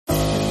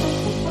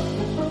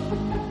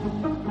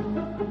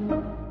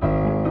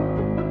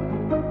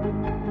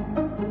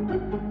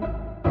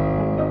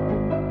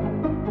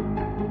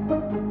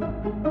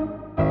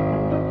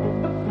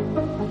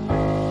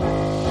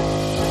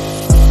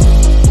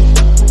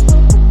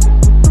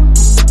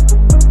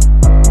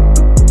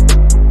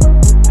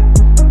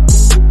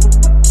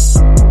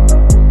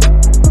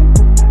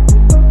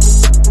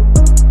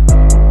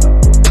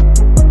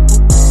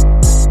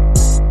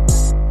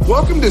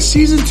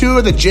Season 2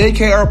 of the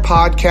JKR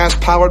podcast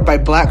powered by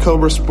Black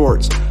Cobra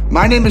Sports.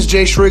 My name is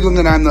Jay Shrigland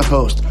and I'm the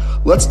host.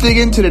 Let's dig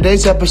into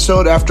today's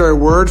episode after a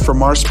word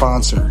from our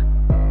sponsor.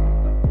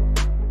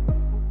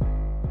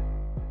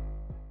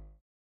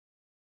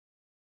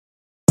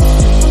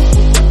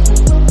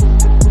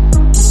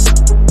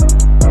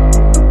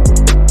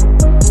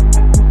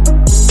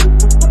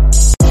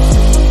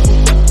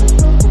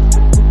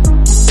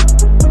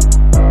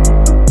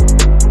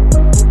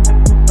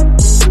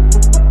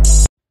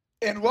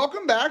 And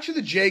welcome back to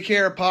the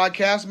JKR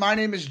podcast. My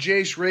name is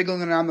Jay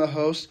Shrigland and I'm the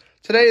host.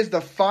 Today is the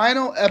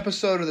final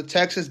episode of the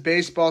Texas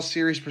Baseball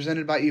Series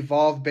presented by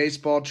Evolve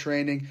Baseball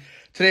Training.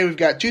 Today we've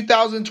got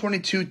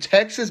 2022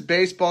 Texas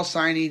Baseball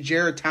signee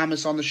Jared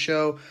Thomas on the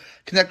show.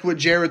 Connect with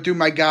Jared through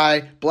my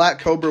guy, Black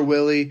Cobra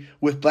Willie,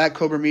 with Black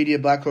Cobra Media,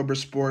 Black Cobra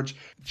Sports.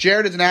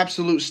 Jared is an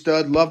absolute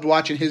stud. Loved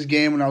watching his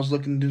game when I was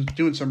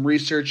doing some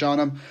research on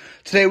him.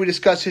 Today we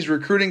discuss his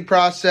recruiting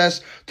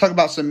process, talk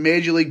about some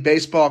Major League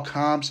Baseball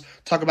comps,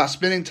 talk about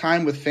spending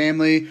time with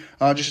family,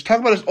 just talk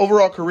about his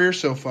overall career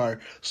so far.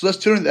 So let's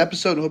tune into the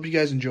episode and hope you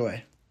guys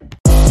enjoy.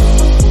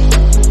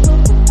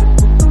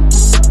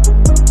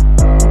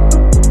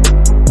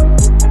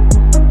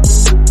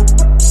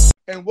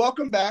 And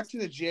welcome back to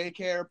the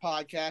JKR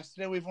podcast.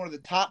 Today we have one of the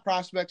top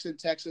prospects in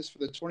Texas for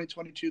the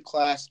 2022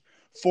 class,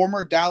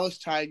 former Dallas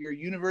Tiger,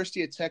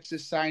 University of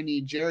Texas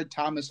signee Jared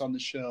Thomas on the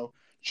show.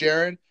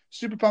 Jared,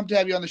 super pumped to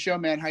have you on the show,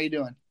 man. How you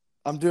doing?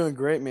 I'm doing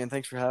great, man.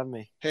 Thanks for having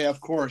me. Hey, of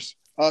course.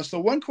 So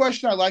one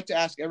question I like to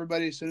ask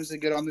everybody as soon as they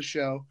get on the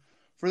show.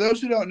 For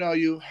those who don't know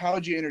you, how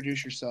would you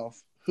introduce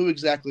yourself? Who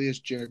exactly is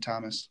Jared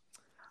Thomas?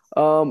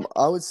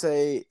 I would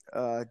say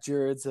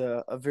Jared's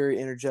a very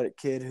energetic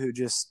kid who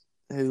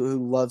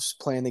loves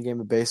playing the game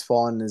of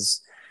baseball and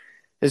is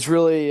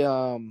really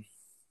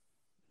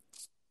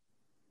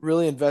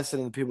really invested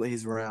in the people that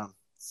he's around.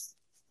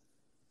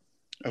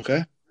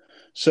 Okay.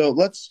 So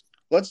let's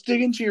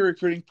dig into your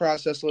recruiting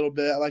process a little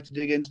bit. I like to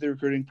dig into the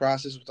recruiting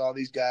process with all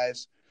these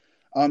guys.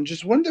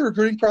 Just when did the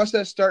recruiting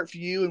process start for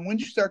you, and when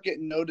did you start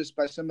getting noticed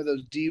by some of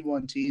those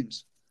D1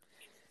 teams?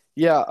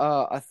 Yeah,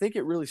 I think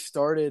it really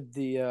started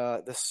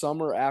the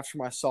summer after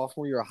my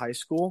sophomore year of high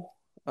school.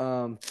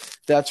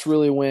 That's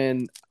really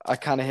when I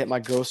kind of hit my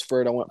growth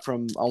spurt. I went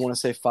from, I want to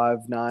say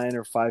 5'9"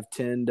 or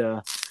 5'10"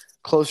 to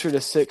closer to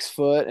 6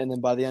 foot. And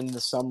then by the end of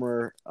the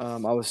summer, I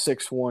was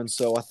 6'1".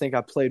 So I think I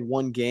played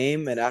one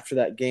game. And after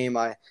that game,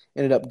 I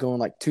ended up going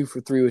like 2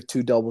 for 3 with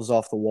 2 doubles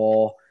off the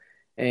wall.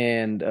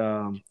 And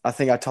I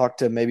think I talked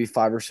to maybe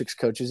 5 or 6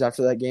 coaches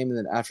after that game. And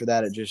then after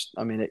that,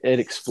 it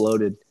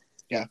exploded.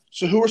 Yeah.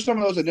 So who were some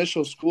of those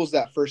initial schools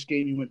that first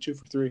game you went 2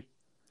 for 3?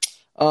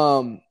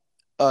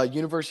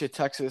 University of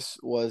Texas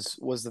was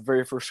the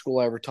very first school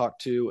I ever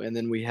talked to, and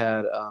then we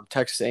had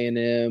Texas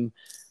A&M,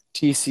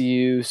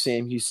 TCU,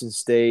 Sam Houston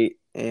State,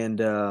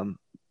 and I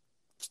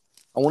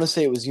want to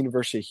say it was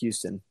University of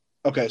Houston.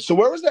 Okay, so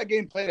where was that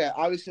game played at?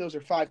 Obviously, those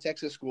are 5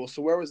 Texas schools,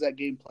 so where was that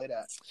game played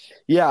at?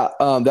 Yeah,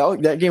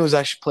 that game was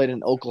actually played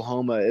in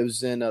Oklahoma. It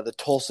was in the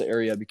Tulsa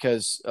area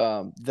because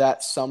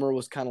that summer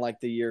was kind of like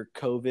the year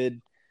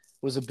COVID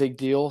was a big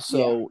deal,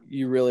 so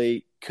you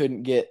really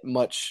couldn't get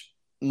much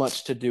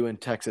to do in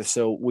Texas,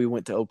 so we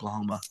went to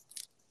Oklahoma.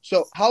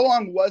 So how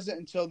long was it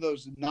until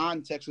those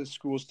non-Texas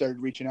schools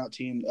started reaching out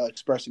to you,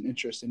 expressing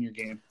interest in your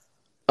game?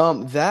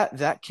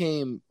 That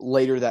came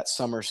later that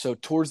summer. So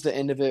towards the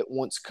end of it,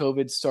 once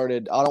COVID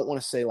started, I don't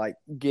want to say like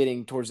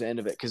getting towards the end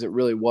of it because it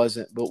really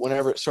wasn't, but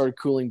whenever it started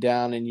cooling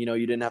down and, you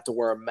didn't have to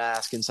wear a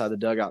mask inside the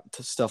dugout,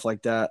 stuff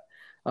like that,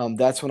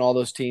 that's when all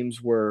those teams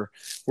were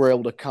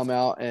able to come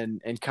out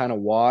and kind of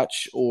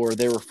watch, or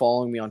they were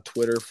following me on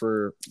Twitter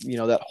for,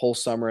 that whole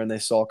summer, and they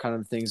saw kind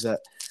of the things that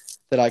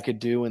I could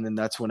do. And then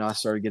that's when I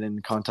started getting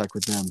in contact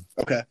with them.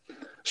 Okay.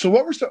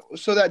 So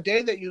so that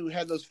day that you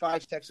had those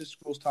 5 Texas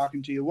schools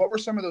talking to you, what were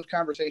some of those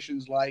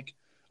conversations like?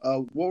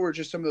 What were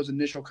just some of those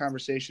initial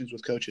conversations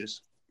with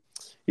coaches?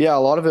 Yeah, a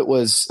lot of it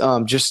was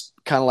just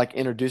kind of like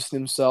introducing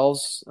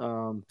themselves,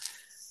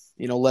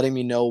 letting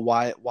me know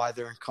why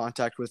they're in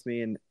contact with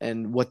me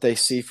and what they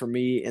see for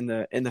me in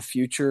the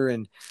future,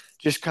 and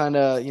just kind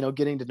of,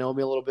 getting to know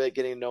me a little bit,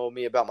 getting to know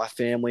me about my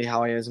family,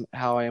 how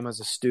I am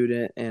as a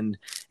student, and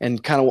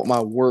kind of what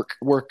my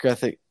work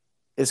ethic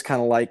is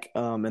kind of like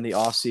in the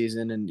off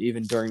season and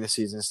even during the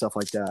season and stuff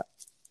like that.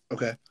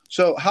 Okay.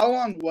 So how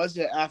long was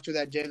it after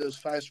that day those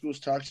 5 schools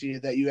talked to you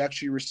that you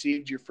actually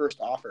received your first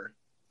offer?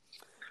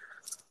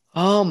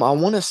 I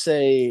want to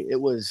say it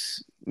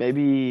was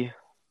maybe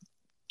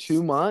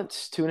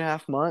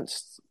 2.5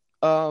 months,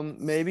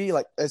 maybe,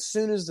 like as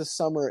soon as the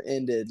summer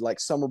ended, like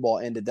summer ball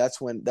ended, that's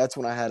when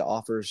I had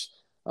offers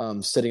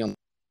sitting on.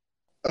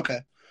 Okay.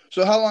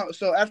 So how long?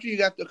 So after you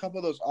got a couple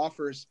of those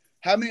offers,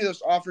 how many of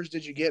those offers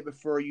did you get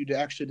before you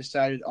actually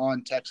decided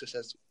on Texas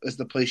as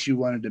the place you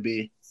wanted to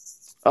be?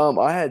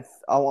 I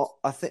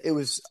think it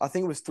was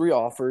 3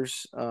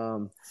 offers.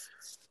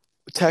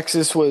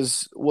 Texas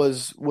was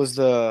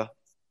the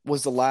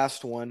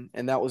last one,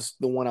 and that was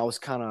the one I was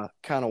kind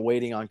of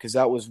waiting on because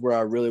that was where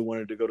I really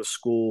wanted to go to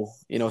school,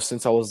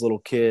 since I was a little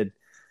kid.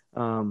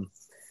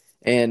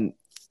 And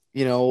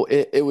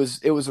it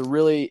was a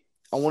really,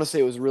 I want to say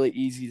it was a really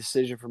easy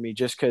decision for me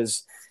just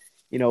because,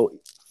 you know,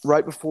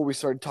 right before we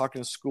started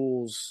talking to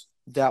schools,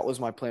 that was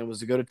my plan, was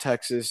to go to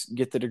Texas,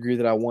 get the degree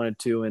that I wanted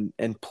to,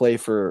 and play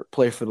for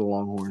the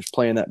Longhorns,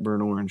 play in that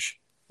burnt orange.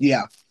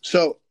 Yeah.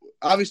 So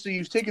obviously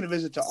you've taken a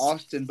visit to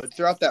Austin, but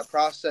throughout that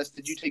process,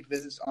 did you take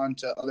visits on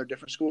to other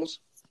different schools?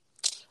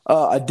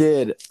 I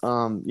did.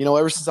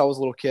 Ever since I was a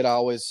little kid, I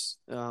always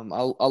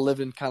I lived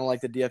in kind of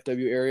like the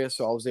DFW area,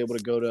 so I was able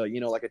to go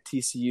to like a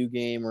TCU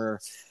game, or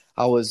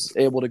I was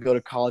able to go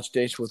to College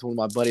Station with one of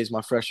my buddies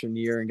my freshman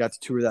year and got to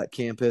tour that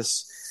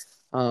campus.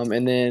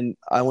 And then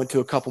I went to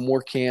a couple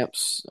more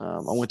camps. I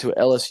went to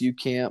an LSU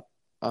camp.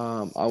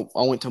 I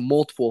went to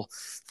multiple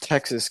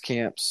Texas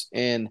camps,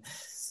 and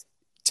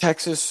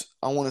Texas,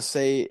 I want to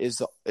say,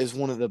 is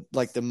one of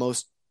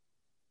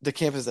the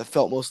campus that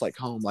felt most like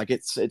home. Like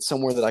it's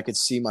somewhere that I could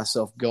see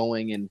myself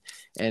going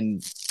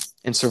and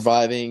and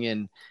surviving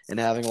and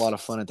having a lot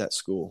of fun at that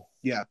school.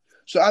 Yeah.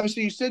 So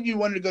obviously you said you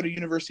wanted to go to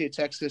University of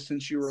Texas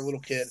since you were a little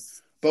kid,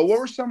 but what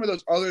were some of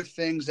those other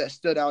things that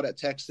stood out at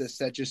Texas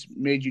that just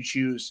made you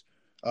choose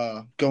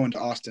going to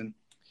Austin?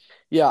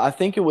 Yeah, I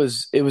think it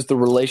was the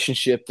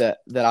relationship that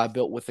I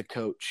built with the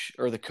coach,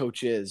 or the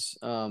coaches.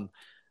 One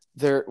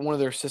of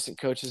their assistant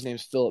coaches,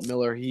 named Philip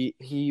Miller.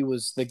 He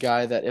was the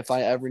guy that if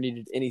I ever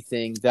needed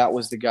anything, that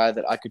was the guy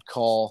that I could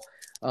call,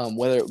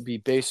 whether it would be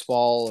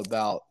baseball,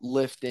 about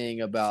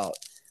lifting, about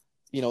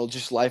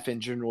just life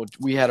in general.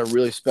 We had a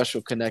really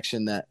special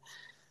connection that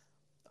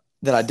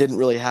I didn't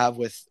really have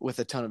with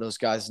a ton of those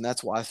guys, and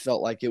that's why I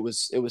felt like it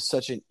was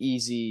such an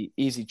easy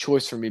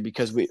choice for me,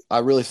 because I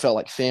really felt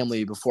like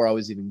family before I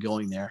was even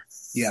going there.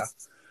 Yeah.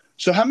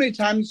 So how many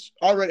times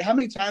have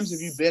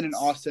you been in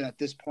Austin at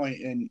this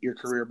point in your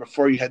career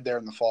before you head there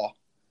in the fall?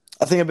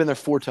 I think I've been there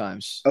 4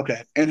 times.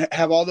 Okay. And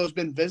have all those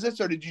been visits,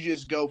 or did you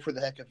just go for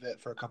the heck of it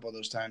for a couple of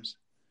those times?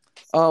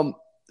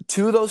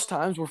 2 of those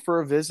times were for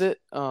a visit,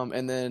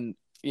 and then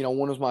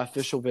one was my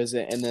official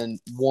visit, and then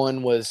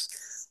one was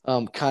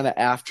kind of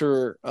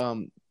after,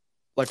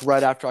 like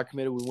right after I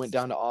committed. We went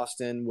down to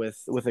Austin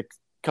with a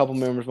couple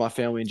members of my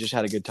family and just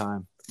had a good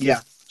time. Yeah.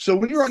 So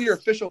when you were on your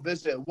official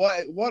visit,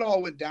 what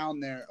all went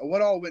down there?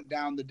 What all went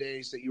down the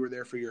days that you were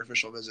there for your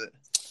official visit?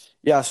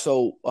 Yeah,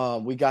 so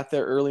we got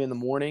there early in the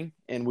morning,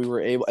 and we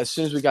were able. As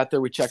soon as we got there,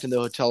 we checked into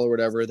the hotel or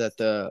whatever that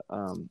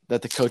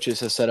the coaches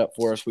had set up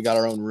for us. We got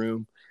our own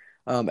room.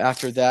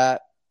 After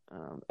that,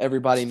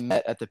 everybody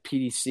met at the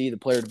PDC, the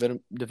Player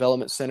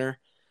Development Center.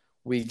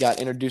 We got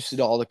introduced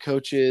to all the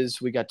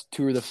coaches. We got to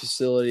tour the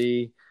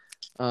facility.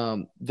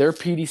 Their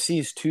PDC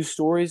is 2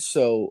 stories,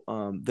 so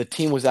the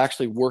team was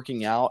actually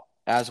working out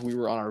as we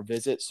were on our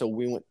visit. So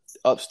we went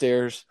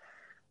upstairs.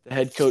 The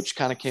head coach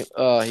kind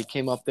of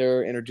came up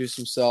there, introduced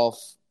himself,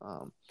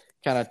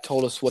 kind of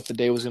told us what the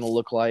day was going to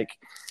look like.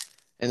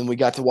 And then we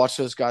got to watch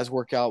those guys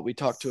work out. We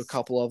talked to a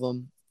couple of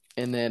them.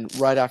 And then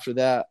right after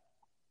that,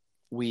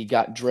 we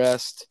got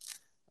dressed,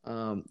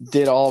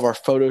 did all of our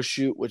photo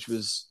shoot, which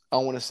was, I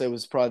want to say,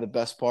 was probably the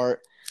best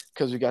part,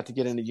 because we got to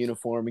get into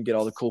uniform and get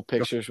all the cool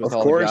pictures with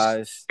all the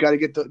guys. Got to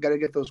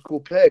get those cool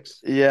pics.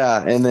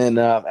 Yeah, and then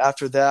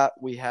after that,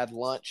 we had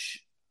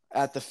lunch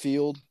at the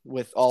field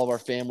with all of our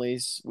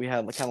families. We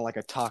had kind of like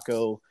a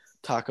taco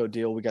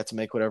deal. We got to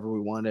make whatever we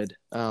wanted.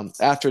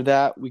 After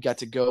that, we got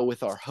to go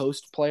with our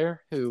host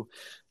player, who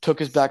took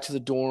us back to the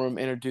dorm,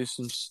 introduced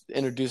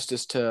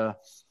us to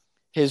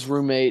his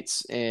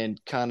roommates, and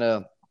kind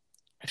of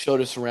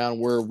showed us around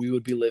where we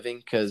would be living,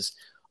 because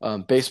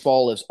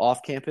baseball lives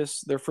off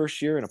campus their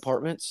first year in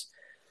apartments.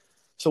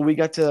 So we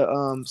got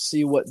to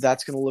see what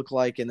that's going to look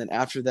like. And then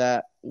after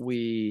that,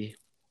 we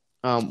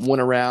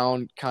went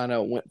around, kind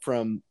of went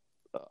from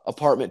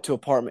apartment to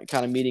apartment,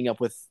 kind of meeting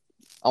up with,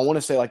 I want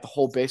to say, like the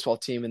whole baseball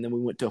team. And then we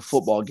went to a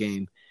football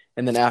game.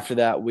 And then after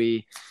that,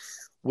 we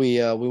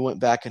went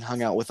back and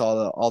hung out with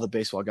all the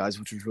baseball guys,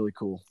 which was really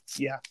cool.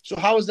 Yeah. So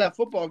how was that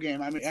football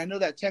game? I mean, I know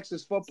that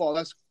Texas football,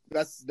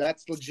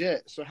 that's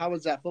legit. So how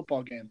was that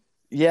football game?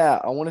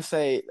 Yeah, I want to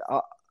say,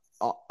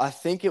 I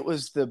think it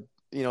was the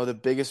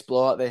biggest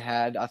blowout they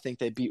had. I think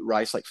they beat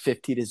Rice like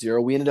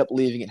 50-0. We ended up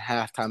leaving at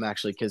halftime,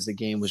 actually, because the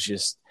game was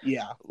just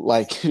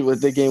like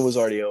the game was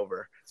already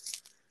over.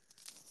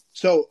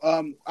 So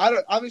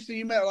obviously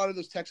you met a lot of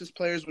those Texas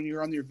players when you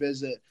were on your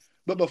visit,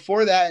 but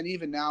before that and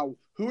even now,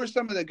 who are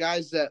some of the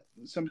guys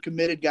some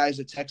committed guys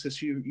at Texas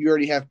who you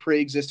already have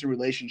pre-existing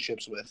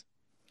relationships with?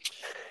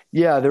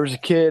 Yeah, there was a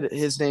kid.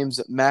 His name's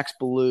Max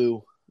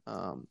Ballou.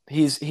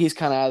 He's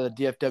kind of out of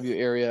the DFW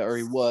area, or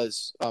he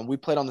was. We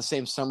played on the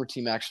same summer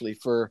team actually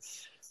for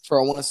I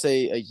want to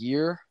say a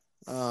year,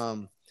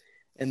 and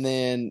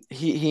then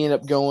he ended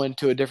up going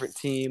to a different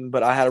team.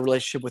 But I had a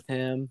relationship with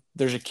him.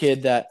 There's a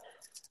kid that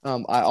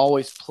I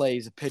always play.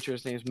 He's a pitcher.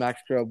 His name's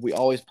Max Grubb. We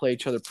always play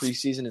each other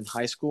preseason in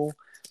high school,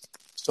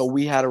 so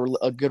we had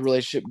a good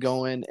relationship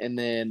going. And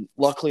then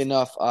luckily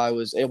enough, I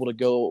was able to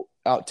go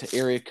out to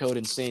Area Code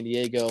in San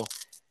Diego,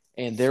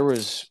 and there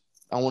was,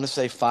 I want to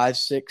say 5,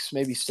 6,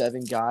 maybe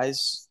 7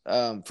 guys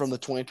from the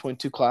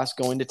 2022 class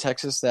going to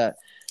Texas that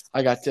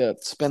I got to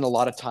spend a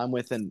lot of time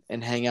with and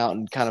hang out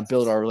and kind of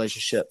build our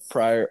relationship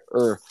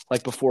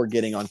before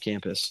getting on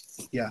campus.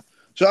 Yeah.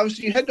 So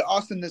obviously you head to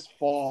Austin this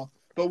fall,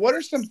 but what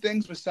are some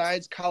things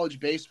besides college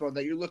baseball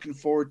that you're looking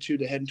forward to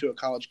head into a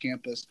college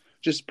campus?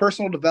 Just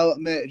personal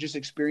development, just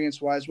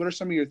experience-wise, what are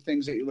some of your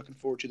things that you're looking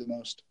forward to the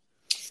most?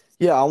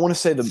 Yeah, I want to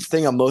say the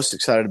thing I'm most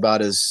excited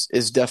about is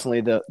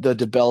definitely the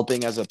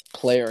developing as a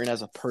player and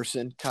as a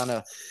person. Kind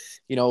of,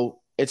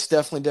 it's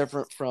definitely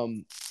different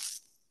from,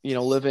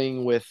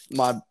 living with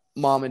my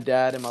mom and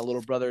dad and my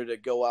little brother to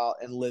go out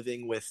and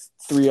living with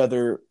three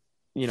other,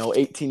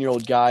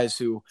 18-year-old guys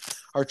who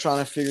are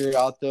trying to figure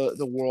out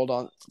the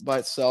world by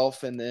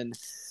itself. And then,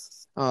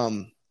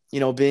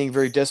 being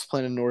very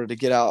disciplined in order to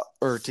get out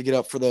or to get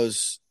up for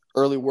those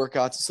early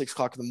workouts at 6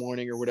 o'clock in the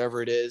morning or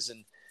whatever it is.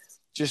 And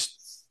just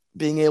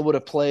being able to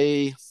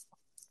play,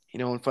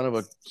 in front of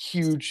a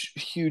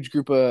huge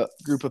group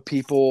of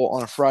people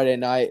on a Friday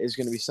night is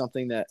going to be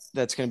something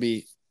that's going to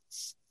be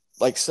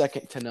like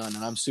second to none.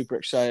 And I'm super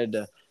excited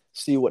to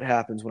see what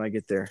happens when I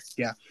get there.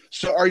 Yeah.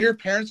 So are your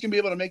parents going to be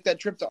able to make that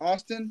trip to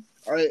Austin?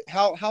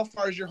 How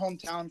far is your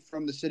hometown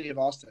from the city of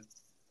Austin?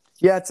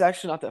 Yeah, it's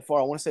actually not that far.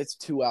 I want to say it's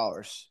 2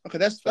 hours. Okay,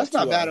 that's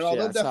not bad at all.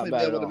 Yeah, They'll definitely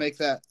be able to make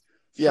that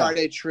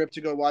Friday trip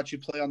to go watch you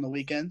play on the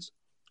weekends.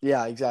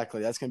 Yeah,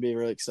 exactly. That's going to be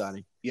really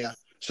exciting. Yeah.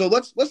 So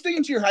let's dig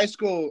into your high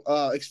school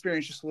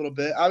experience just a little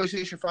bit.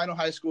 Obviously, it's your final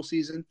high school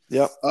season.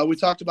 Yep. We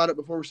talked about it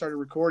before we started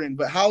recording,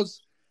 but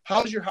how's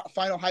your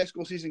final high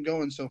school season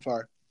going so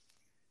far?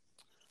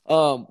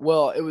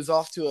 Well, it was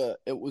off to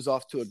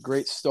a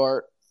great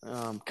start.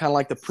 Kind of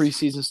like the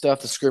preseason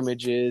stuff, the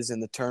scrimmages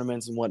and the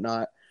tournaments and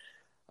whatnot.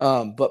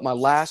 But my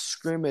last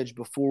scrimmage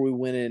before we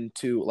went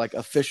into like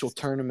official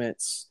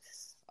tournaments,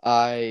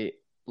 I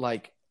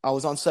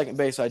was on second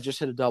base. I just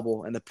hit a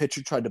double, and the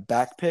pitcher tried to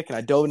back pick, and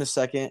I dove in a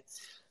second.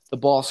 The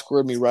ball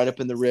squared me right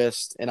up in the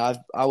wrist, and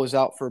I was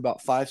out for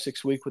about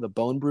 5-6 weeks with a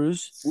bone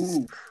bruise.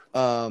 Ooh.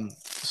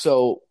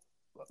 So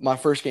my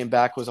first game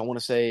back was, I want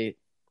to say,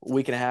 a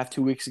week and a half,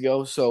 2 weeks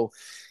ago. So,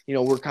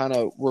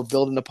 we're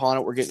building upon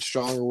it. We're getting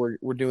stronger.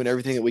 We're doing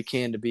everything that we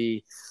can to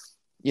be,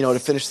 to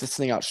finish this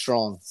thing out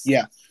strong.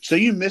 Yeah. So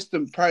you missed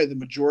probably the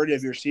majority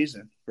of your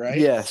season, right?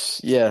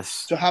 Yes.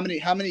 So how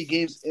many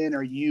games in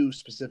are you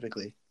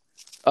specifically?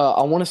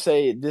 I want to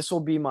say it'll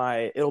be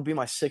my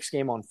 6th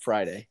game on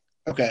Friday.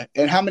 Okay.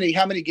 And how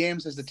many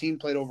games has the team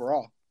played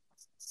overall?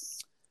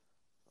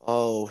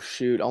 Oh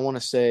shoot. I want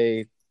to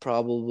say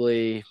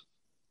probably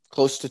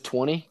close to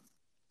 20.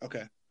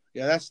 Okay.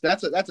 Yeah,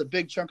 that's a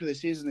big chunk of the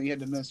season that you had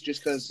to miss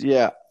just because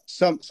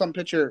some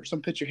pitcher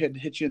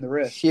hit you in the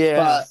wrist.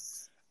 Yeah.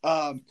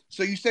 But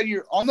so you said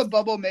you're on the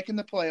bubble making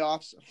the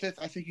playoffs. Fifth,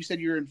 I think you said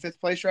you're in 5th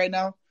place right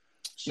now.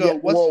 So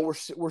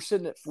we're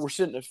sitting at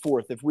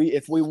 4th.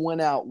 If we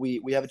win out,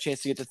 we have a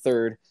chance to get to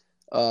 3rd,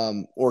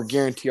 or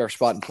guarantee our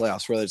spot in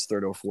playoffs, whether it's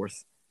 3rd or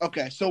 4th.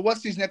 Okay, so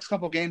what's these next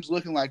couple games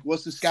looking like?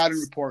 What's the scouting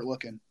report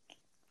looking?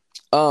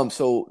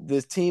 So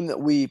the team that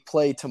we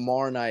play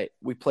tomorrow night,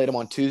 we played them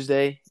on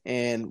Tuesday,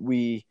 and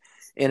we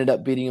ended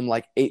up beating them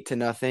like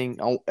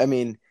 8-0. I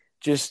mean,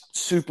 just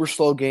super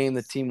slow game.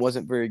 The team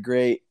wasn't very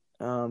great.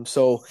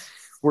 So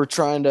we're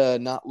trying to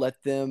not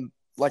let them.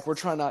 Like, we're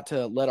trying not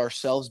to let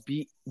ourselves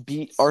beat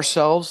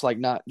ourselves, like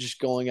not just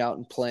going out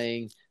and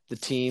playing the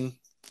team,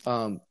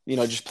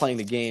 just playing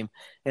the game.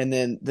 And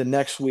then the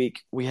next week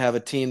we have a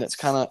team that's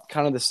kind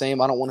of the same.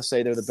 I don't want to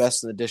say they're the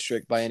best in the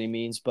district by any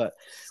means, but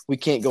we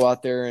can't go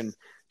out there and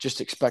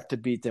just expect to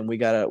beat them. We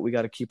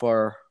gotta keep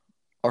our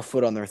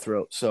foot on their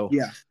throat. So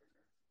yeah.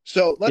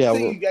 So let's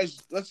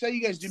say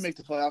you guys do make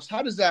the playoffs.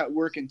 How does that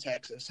work in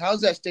Texas? How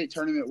does that state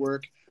tournament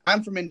work?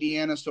 I'm from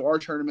Indiana, so our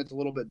tournament's a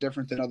little bit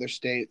different than other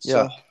states.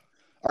 Yeah. So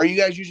are you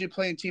guys usually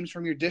playing teams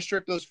from your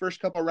district those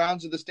first couple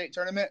rounds of the state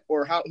tournament,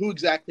 or who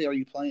exactly are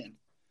you playing?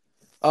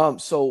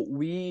 So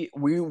we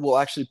will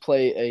actually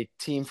play a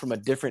team from a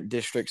different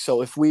district.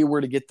 So if we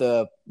were to get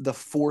the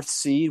 4th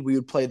seed, we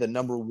would play the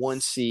number 1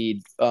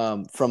 seed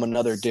from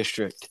another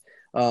district.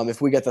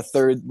 If we got the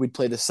 3rd, we'd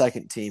play the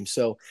 2nd team.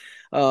 So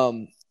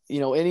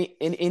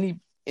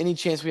any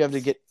chance we have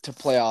to get to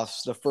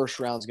playoffs, the first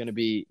round is going to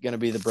be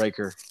the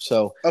breaker.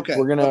 So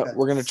we're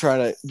gonna try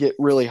to get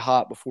really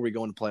hot before we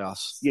go into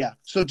playoffs. Yeah.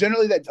 So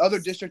generally, that other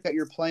district that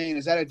you're playing,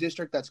 is that a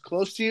district that's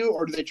close to you,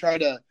 or do they try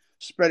to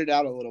spread it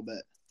out a little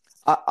bit?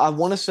 I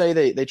want to say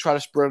they try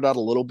to spread it out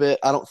a little bit.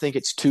 I don't think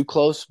it's too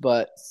close,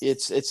 but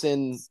it's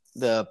in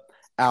the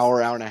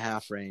hour and a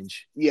half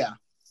range. Yeah.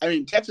 I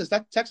mean, Texas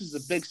is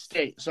a big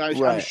state, so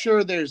I'm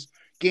sure there's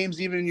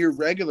games even in your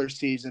regular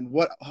season.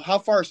 How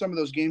far are some of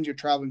those games you're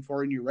traveling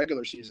for in your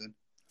regular season?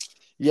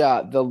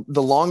 Yeah,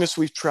 the longest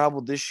we've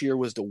traveled this year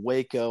was to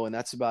Waco, and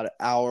that's about an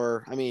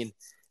hour. I mean,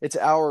 it's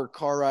an hour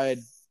car ride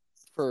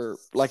for,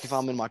 like, if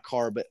I'm in my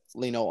car, but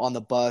on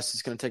the bus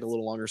it's going to take a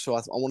little longer. So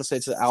I want to say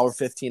it's an hour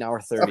 15, hour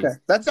 30. Okay,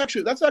 that's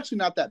actually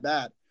not that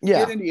bad.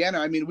 Yeah, in Indiana,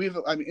 I mean,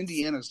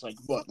 Indiana's like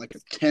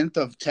a 10th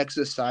of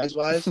Texas size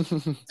wise.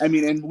 I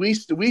mean, and we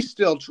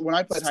still, when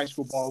I played high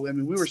school ball, I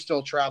mean, we were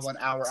still traveling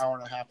hour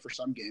and a half for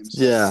some games.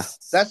 Yeah,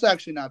 that's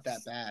actually not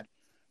that bad.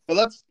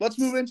 But let's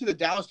move into the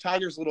Dallas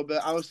Tigers a little bit.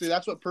 Obviously,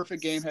 that's what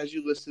Perfect Game has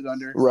you listed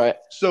under. Right.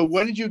 So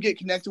when did you get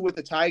connected with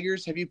the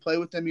Tigers? Have you played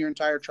with them your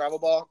entire travel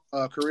ball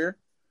career?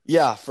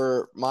 Yeah,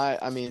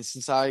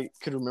 since I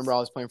could remember I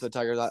was playing for the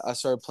Tigers, I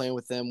started playing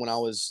with them when I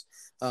was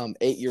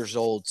 8 years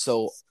old.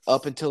 So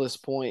up until this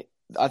point,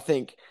 I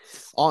think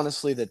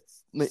honestly that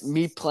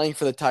me playing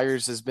for the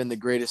Tigers has been the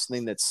greatest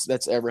thing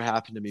that's ever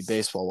happened to me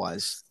baseball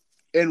wise.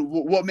 And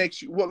what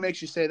makes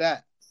you say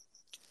that?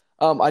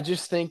 I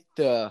just think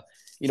the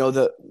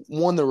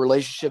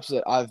relationships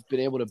that I've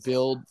been able to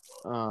build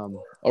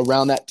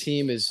around that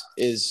team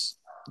is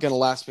going to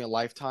last me a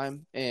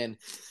lifetime. And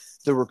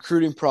the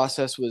recruiting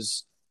process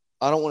was,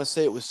 I don't want to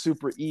say it was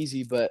super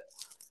easy, but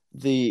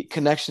the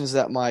connections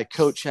that my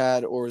coach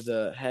had or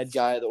the head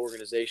guy of the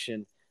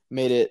organization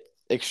made it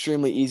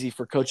extremely easy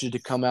for coaches to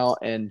come out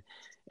and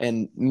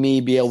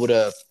me be able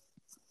to,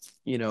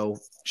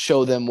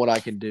 show them what I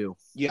can do.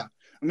 Yeah.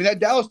 I mean, that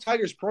Dallas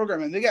Tigers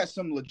program, and they got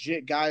some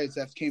legit guys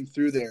that came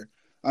through there.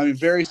 I mean,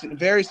 very,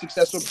 very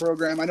successful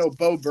program. I know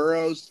Bo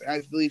Burrows, I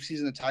believe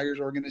he's in the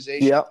Tigers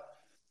organization. Yep.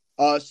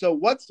 So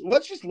what's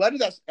just led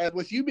to that,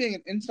 with you being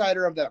an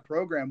insider of that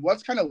program,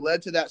 what's kind of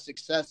led to that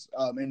success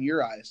in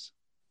your eyes?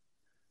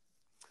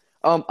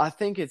 I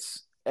think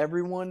it's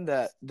everyone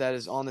that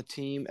is on the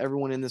team,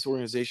 everyone in this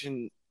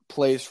organization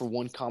plays for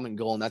one common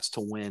goal, and that's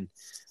to win.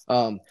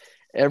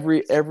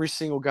 Every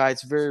single guy,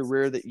 it's very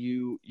rare that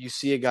you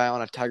see a guy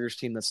on a Tigers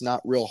team that's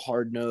not real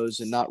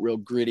hard-nosed and not real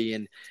gritty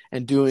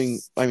and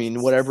doing,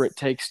 whatever it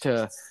takes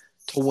to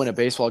win a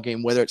baseball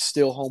game, whether it's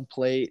steal home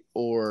plate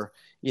or,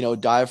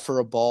 dive for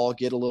a ball,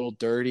 get a little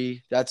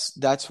dirty.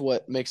 That's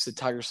what makes the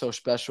Tigers so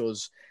special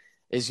is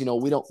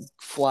we don't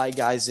fly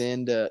guys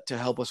in to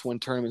help us win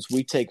tournaments.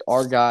 We take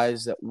our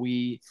guys that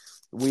we've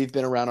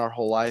been around our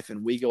whole life,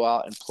 and we go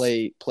out and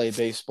play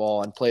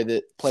baseball and play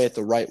it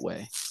the right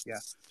way. Yeah.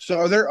 So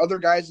are there other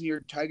guys in your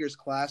Tigers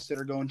class that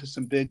are going to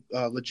some big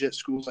legit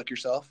schools like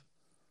yourself?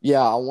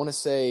 Yeah, I want to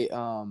say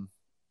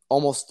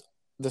almost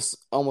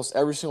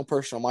every single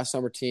person on my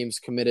summer team is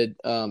committed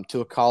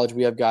to a college.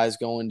 We have guys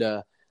going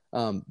to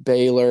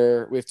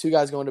Baylor. We have 2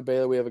 guys going to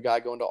Baylor. We have a guy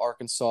going to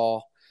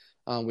Arkansas.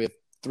 We have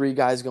 3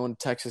 guys going to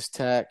Texas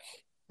Tech.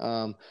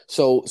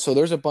 So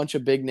there's a bunch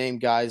of big name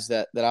guys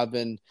that I've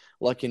been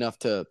lucky enough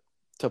to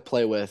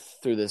play with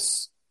through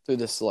this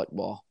select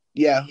ball.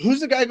 Yeah.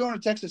 Who's the guy going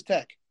to Texas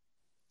Tech?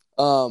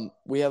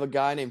 We have a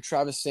guy named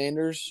Travis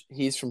Sanders.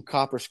 He's from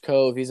Copper's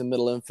Cove. He's a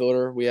middle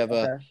infielder. We have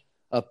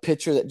a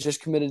pitcher that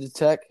just committed to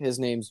Tech. His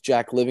name's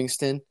Jack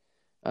Livingston.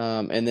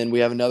 And then we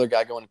have another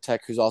guy going to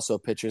Tech who's also a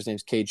pitcher. His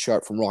name's Cade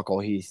Sharp from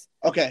Rockall Heath.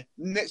 Okay,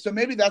 so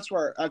maybe that's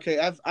where.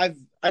 Okay,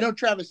 I know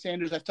Travis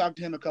Sanders. I've talked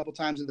to him a couple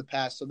times in the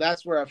past, so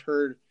that's where I've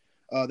heard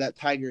that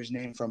Tigers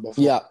name from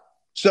before. Yeah.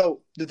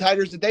 So the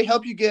Tigers, did they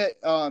help you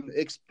get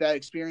that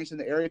experience in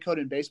the area code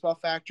and baseball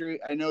factory?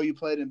 I know you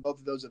played in both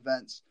of those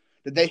events.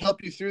 Did they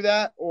help you through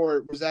that,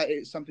 or was that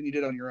something you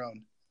did on your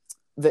own?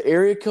 The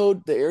area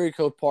code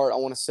part, I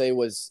want to say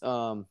was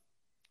a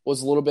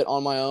little bit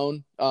on my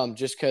own,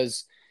 just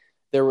because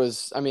there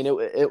was,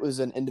 it was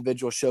an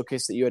individual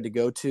showcase that you had to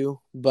go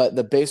to, but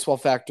the baseball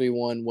factory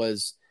one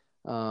was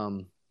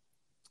the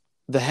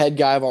head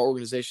guy of our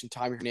organization,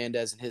 Tommy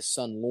Hernandez, and his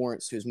son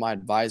Lawrence, who's my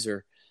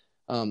advisor,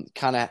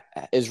 kind of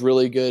is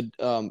really good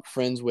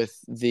friends with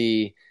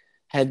the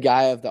head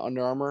guy of the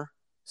Under Armour.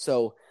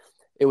 So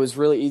it was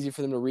really easy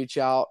for them to reach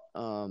out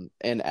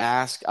and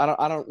ask.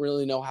 I don't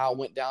really know how it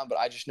went down, but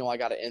I just know I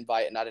got an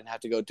invite and I didn't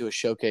have to go do a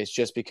showcase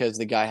just because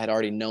the guy had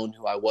already known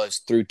who I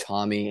was through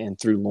Tommy and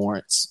through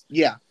Lawrence.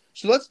 Yeah.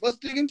 So let's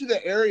dig into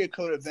the area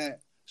code event.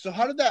 So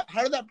how did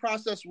that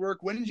process work?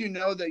 When did you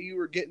know that you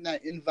were getting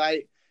that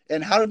invite,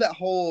 and how did that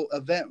whole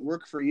event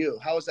work for you?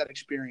 How was that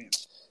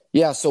experience?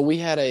 Yeah, so we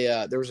had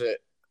there was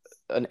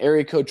an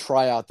area code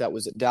tryout that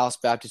was at Dallas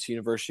Baptist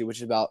University, which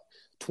is about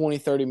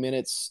 20-30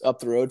 minutes up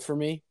the road for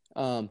me.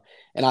 And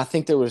I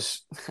think there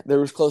was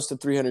close to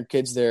 300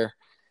 kids there,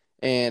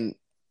 and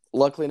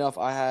luckily enough,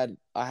 I had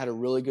a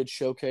really good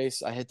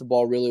showcase. I hit the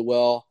ball really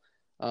well.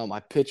 I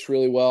pitched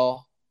really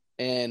well,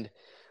 and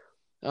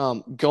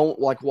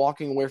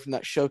walking away from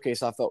that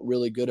showcase, I felt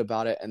really good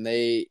about it. And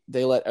they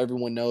let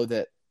everyone know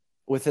that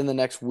within the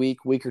next week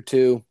or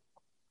two,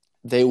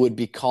 they would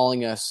be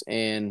calling us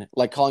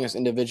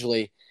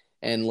individually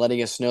and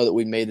letting us know that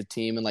we made the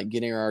team and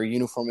getting our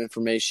uniform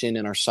information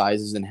and our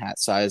sizes and hat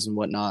size and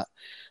whatnot.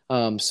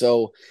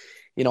 So,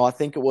 I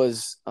think it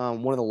was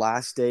one of the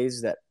last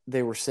days that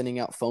they were sending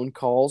out phone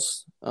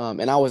calls,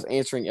 and I was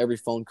answering every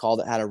phone call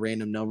that had a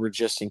random number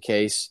just in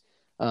case.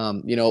 It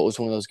was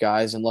one of those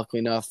guys, and luckily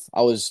enough,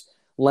 I was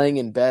laying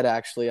in bed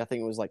actually. I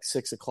think it was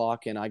 6:00,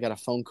 and I got a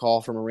phone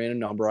call from a random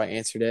number. I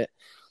answered it,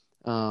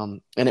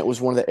 and it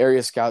was one of the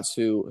area scouts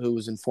who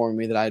was informing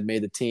me that I had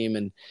made the team,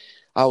 and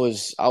I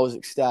was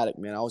ecstatic,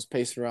 man. I was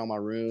pacing around my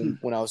room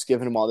when I was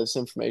giving him all this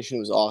information.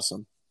 It was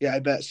awesome. Yeah, I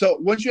bet. So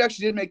once you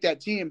actually did make that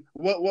team,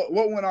 what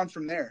went on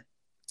from there?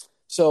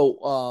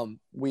 So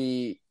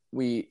we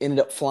ended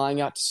up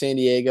flying out to San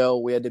Diego.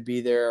 We had to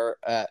be there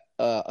at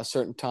a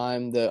certain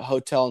time. The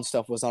hotel and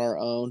stuff was on our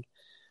own.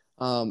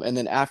 And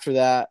then after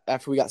that,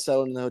 after we got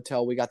settled in the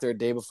hotel, we got there a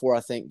day before,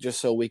 I think,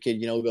 just so we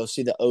could, go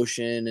see the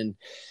ocean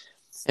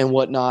and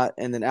whatnot.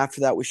 And then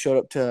after that, we showed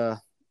up to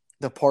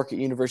the park at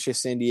University of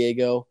San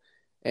Diego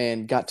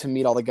and got to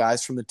meet all the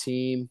guys from the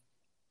team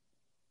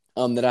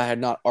that I had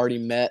not already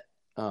met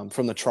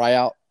from the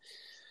tryout.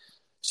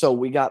 So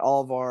we got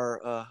all of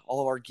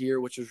our gear,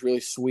 which was really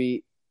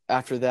sweet.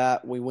 After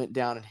that, we went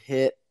down and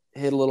hit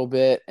a little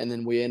bit, and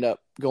then we end up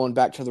going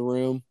back to the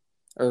room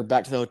or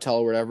back to the hotel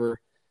or whatever.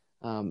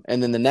 And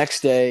then the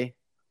next day,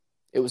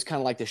 it was kind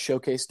of like the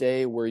showcase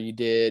day where you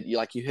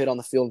hit on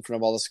the field in front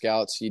of all the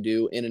scouts. You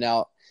do in and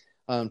out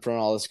in front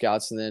of all the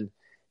scouts, and then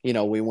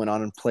we went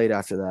on and played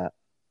after that.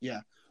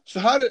 Yeah. So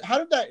how did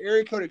that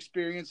area code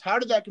experience? How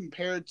did that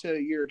compare to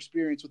your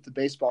experience with the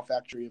Baseball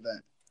Factory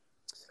event?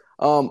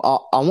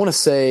 I want to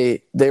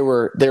say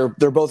they're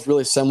both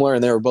really similar,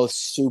 and they were both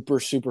super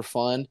super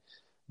fun.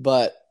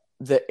 But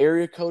the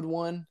area code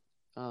one,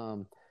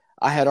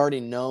 I had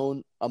already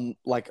known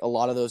like a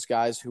lot of those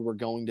guys who were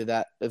going to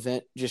that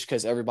event just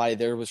because everybody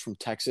there was from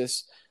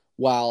Texas.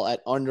 While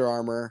at Under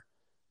Armour,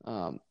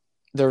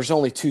 there was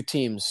only 2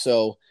 teams,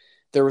 so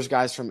there was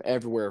guys from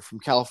everywhere, from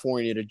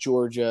California to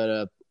Georgia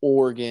to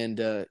Oregon.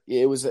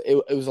 It was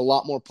a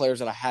lot more players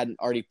that I hadn't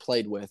already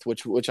played with,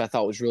 which I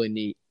thought was really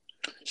neat.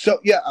 So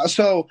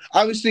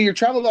obviously your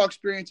travel ball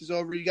experience is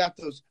over. You got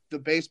the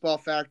Baseball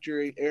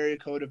Factory area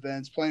code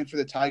events, playing for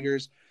the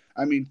Tigers.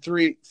 I mean,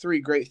 three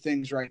great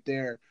things right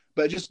there.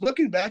 But just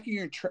looking back at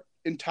your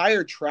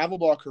entire travel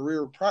ball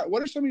career,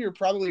 what are some of your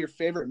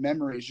favorite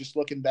memories? Just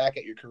looking back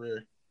at your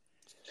career.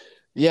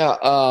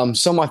 Yeah,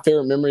 some of my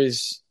favorite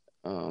memories.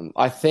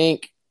 I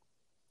think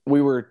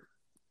we were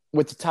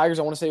with the Tigers.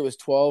 I want to say it was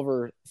 12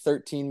 or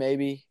 13,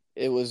 maybe.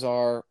 We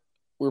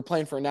were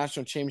playing for a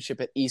national championship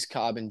at East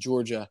Cobb in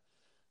Georgia.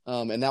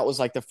 And that was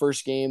like the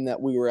first game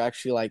that we were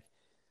actually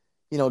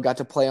got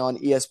to play on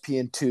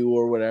ESPN2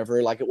 or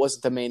whatever. Like, it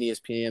wasn't the main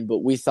ESPN, but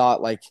we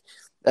thought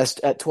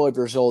at 12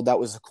 years old, that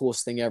was the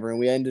coolest thing ever. And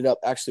we ended up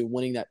actually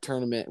winning that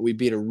tournament. We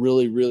beat a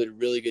really, really,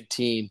 really good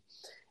team.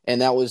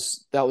 And that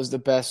was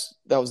the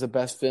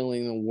best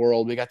feeling in the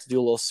world. We got to do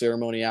a little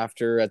ceremony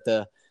after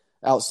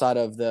outside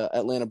of the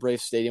Atlanta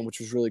Braves Stadium, which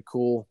was really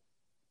cool.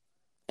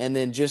 And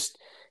then just,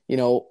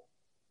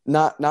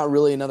 not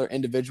really another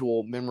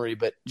individual memory,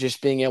 but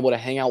just being able to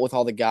hang out with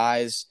all the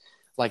guys,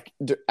 like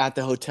at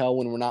the hotel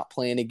when we're not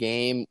playing a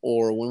game,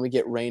 or when we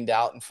get rained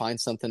out and find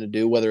something to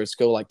do, whether it's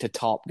go to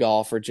Top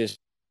Golf or just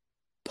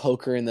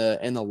poker in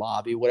the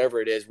lobby, whatever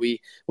it is. We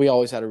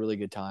always had a really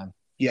good time.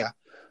 Yeah.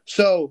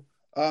 So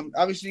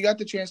obviously you got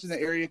the chance in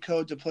the area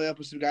code to play up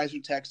with some guys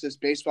from Texas.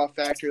 Baseball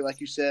Factory, like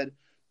you said,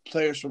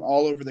 players from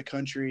all over the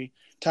country.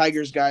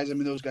 Tigers guys, I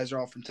mean, those guys are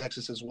all from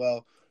Texas as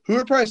well. Who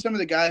are probably some of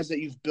the guys that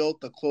you've built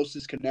the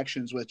closest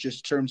connections with,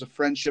 just in terms of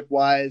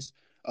friendship-wise,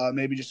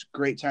 maybe just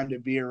great time to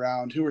be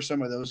around? Who are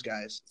some of those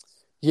guys?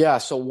 Yeah,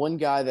 so one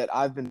guy that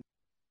I've been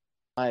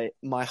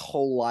my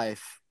whole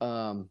life,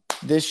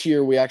 this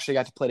year we actually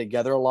got to play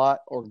together a lot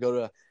or go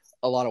to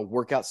a lot of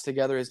workouts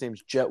together. His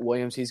name's Jet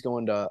Williams. He's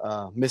going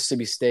to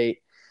Mississippi State.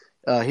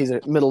 He's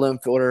a middle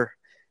infielder.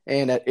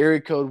 And at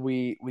area code,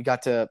 we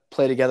got to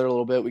play together a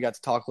little bit. We got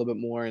to talk a little bit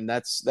more, and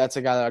that's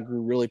a guy that I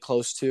grew really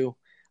close to.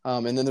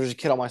 And then there's a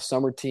kid on my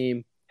summer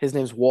team. His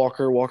name's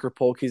Walker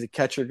Polk. He's a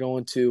catcher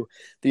going to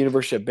the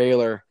University of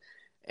Baylor.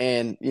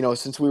 And,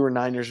 since we were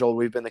 9 years old,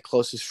 we've been the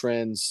closest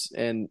friends.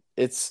 And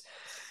it's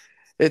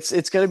going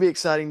to be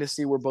exciting to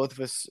see where both of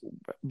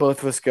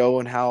us go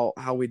and how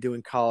we do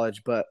in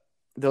college. But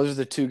those are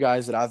the 2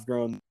 guys that I've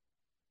grown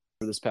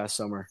for this past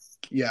summer.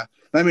 Yeah.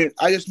 I mean,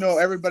 I just know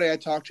everybody I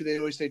talk to, they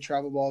always say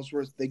travel ball is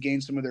where they gain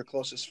some of their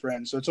closest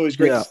friends. So it's always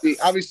great to see.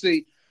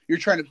 Obviously, you're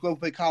trying to go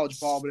play college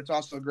ball, but it's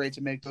also great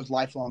to make those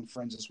lifelong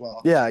friends as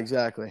well. Yeah,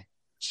 exactly.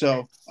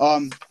 So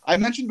I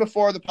mentioned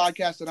before the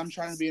podcast that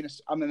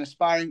I'm an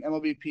aspiring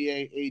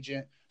MLBPA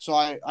agent. So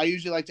I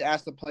usually like to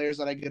ask the players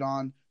that I get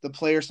on the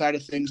player side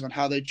of things on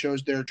how they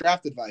chose their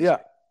draft advisor. Yeah.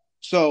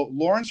 So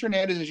Lawrence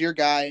Hernandez is your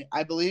guy.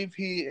 I believe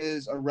he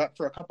is a rep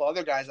for a couple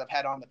other guys I've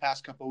had on the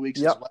past couple of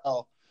weeks as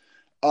well.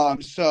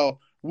 So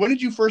when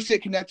did you first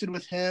get connected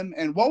with him,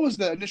 and what was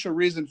the initial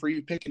reason for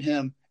you picking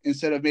him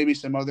instead of maybe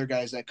some other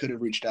guys that could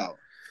have reached out?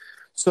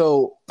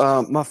 So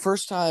my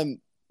first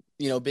time,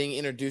 being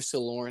introduced to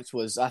Lawrence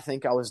was, I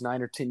think I was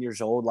 9 or 10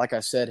 years old. Like I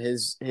said,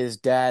 his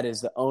dad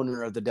is the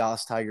owner of the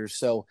Dallas Tigers.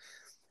 So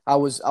I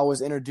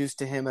was introduced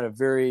to him at a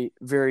very,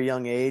 very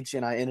young age,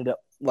 and I ended up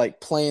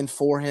playing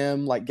for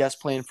him,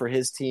 guest playing for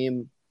his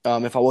team.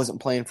 If I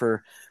wasn't playing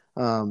for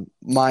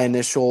my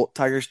initial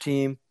Tigers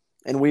team,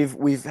 and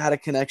we've had a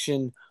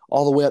connection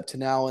all the way up to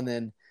now. And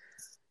then,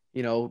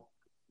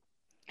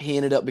 he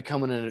ended up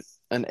becoming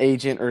an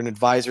agent or an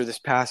advisor this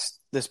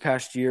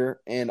past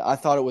year. And I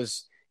thought it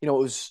was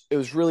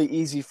really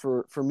easy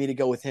for me to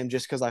go with him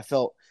just because I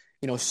felt,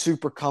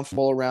 super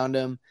comfortable around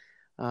him.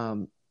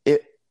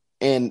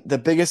 And the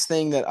biggest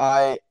thing that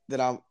I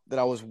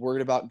was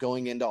worried about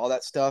going into all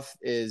that stuff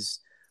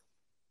is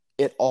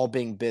it all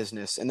being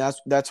business. And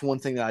that's one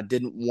thing that I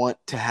didn't want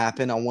to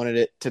happen. I wanted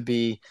it to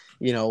be,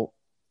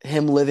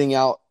 him living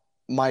out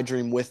my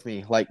dream with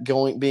me, like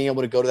being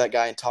able to go to that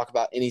guy and talk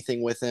about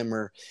anything with him,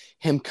 or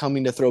him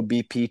coming to throw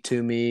BP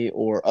to me,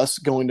 or us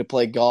going to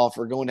play golf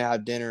or going to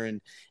have dinner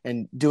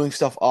and doing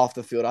stuff off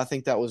the field. I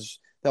think that was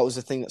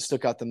the thing that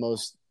stuck out the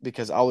most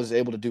because I was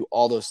able to do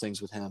all those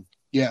things with him.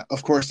 Yeah,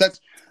 of course. That's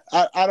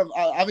out of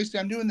obviously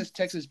I'm doing this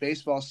Texas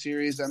baseball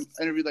series. I'm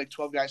interviewed like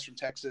 12 guys from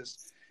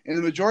Texas, and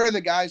the majority of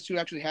the guys who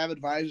actually have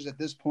advisors at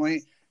this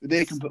point,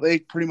 they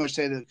pretty much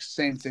say the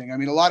same thing. I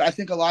mean, I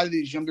think a lot of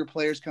these younger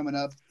players coming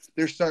up,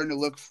 they're starting to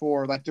look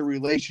for like the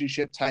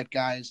relationship type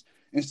guys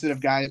instead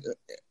of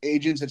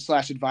agents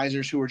and /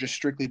 advisors who are just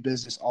strictly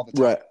business all the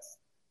time. Right.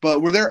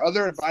 But were there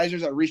other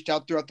advisors that reached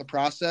out throughout the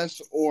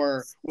process,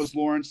 or was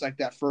Lawrence like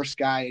that first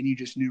guy and you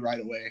just knew right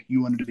away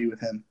you wanted to be with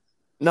him?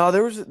 No,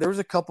 there was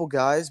a couple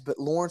guys, but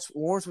Lawrence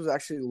was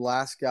actually the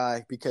last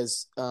guy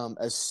because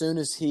as soon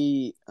as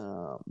he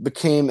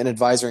became an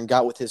advisor and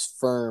got with his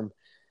firm,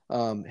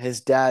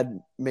 his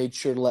dad made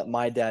sure to let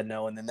my dad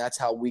know, and then that's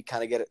how we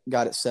kind of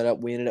got it set up.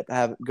 We ended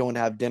up going to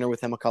have dinner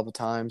with him a couple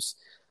times.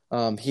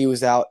 He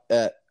was out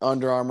at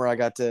Under Armour. I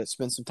got to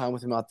spend some time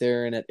with him out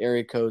there and at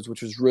Area Codes,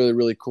 which was really,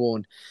 really cool,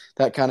 and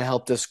that kind of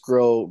helped us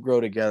grow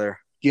together.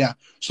 Yeah.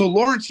 So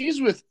Lawrence,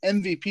 he's with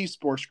MVP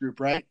Sports Group,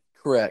 right?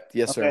 Correct.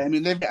 Yes, okay.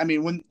 sir. I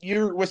mean, when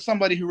you're with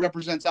somebody who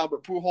represents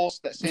Albert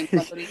Pujols, that same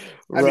company,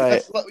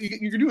 right. I mean,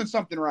 you're doing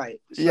something right.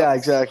 So, yeah,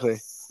 exactly.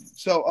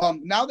 So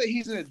now that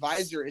he's an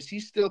advisor, is he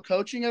still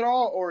coaching at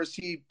all, or is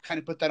he kind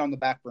of put that on the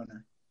back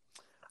burner?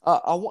 I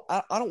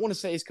don't want to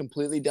say he's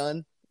completely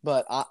done,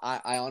 but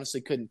I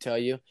honestly couldn't tell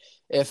you.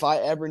 If I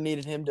ever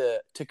needed him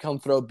to come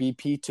throw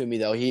BP to me,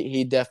 though,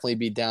 he'd definitely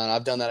be down.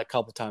 I've done that a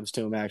couple times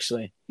to him,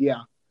 actually.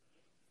 Yeah.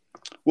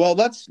 Well,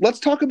 let's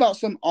talk about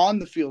some on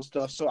the field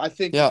stuff. So I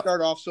think to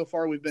start off, so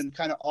far we've been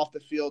kind of off the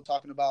field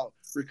talking about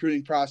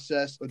recruiting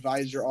process,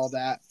 advisor, all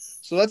that.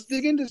 So let's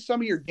dig into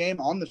some of your game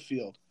on the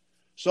field.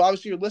 So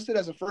obviously you're listed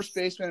as a first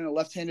baseman and a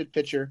left-handed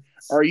pitcher.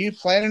 Are you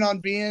planning on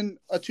being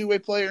a two-way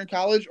player in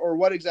college, or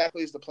what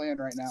exactly is the plan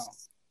right now?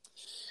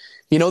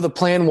 You know, the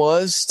plan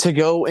was to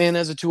go in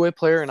as a two-way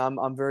player, and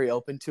I'm very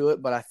open to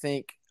it. But I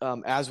think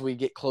as we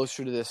get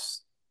closer to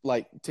this,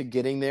 like to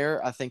getting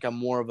there, I think I'm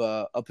more of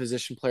a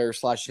position player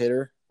 /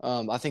 hitter.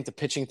 I think the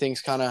pitching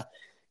thing's kind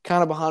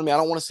of behind me. I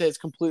don't want to say it's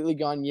completely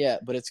gone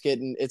yet, but it's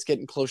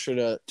getting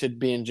closer to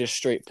being just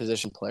straight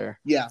position player.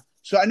 Yeah.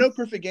 So I know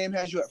Perfect Game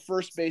has you at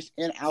first base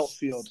and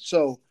outfield.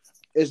 So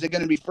is it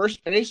going to be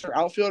first base or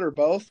outfield or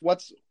both?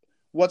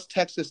 What's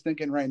Texas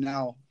thinking right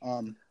now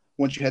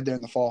once you head there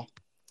in the fall?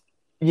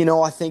 You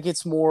know, I think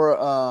it's more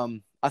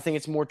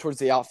towards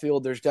the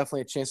outfield. There's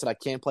definitely a chance that I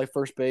can play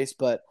first base,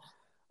 but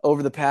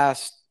over the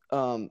past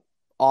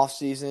off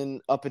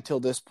season up until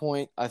this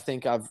point, I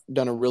think I've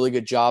done a really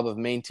good job of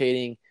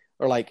maintaining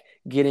or like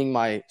getting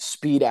my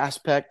speed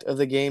aspect of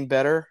the game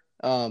better.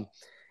 And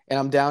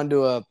I'm down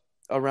to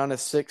around a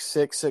 6'6",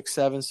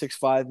 6'7",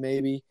 6'5",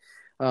 maybe,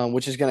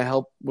 which is going to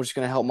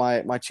help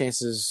my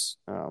chances,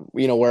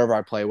 wherever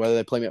I play, whether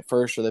they play me at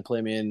first or they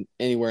play me in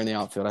anywhere in the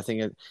outfield. I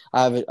think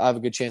I have a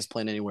good chance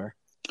playing anywhere.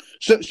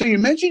 So you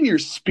mentioned your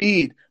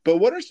speed, but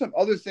what are some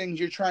other things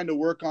you're trying to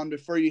work on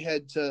before you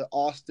head to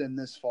Austin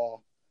this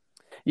fall?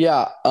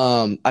 Yeah,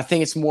 I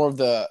think it's more of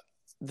the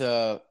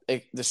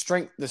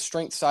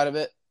strength side of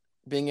it,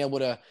 being able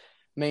to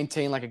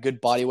maintain like a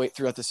good body weight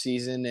throughout the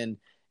season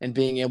and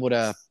being able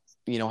to,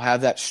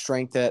 have that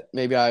strength that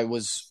maybe I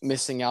was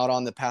missing out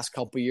on the past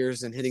couple of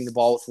years and hitting the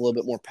ball with a little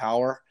bit more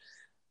power.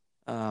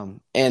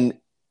 And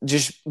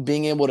just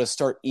being able to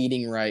start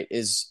eating right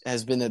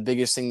has been the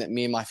biggest thing that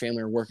me and my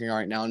family are working on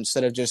right now.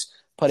 Instead of just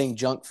putting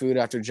junk food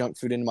after junk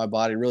food into my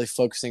body, really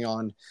focusing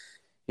on,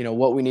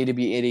 what we need to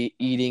be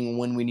eating,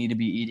 when we need to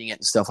be eating it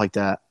and stuff like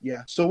that.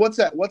 Yeah. So what's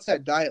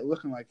that diet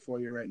looking like for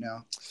you right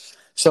now?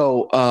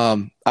 So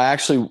I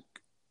actually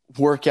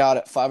work out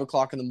at 5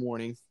 o'clock in the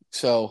morning.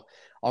 So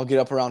I'll get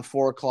up around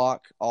 4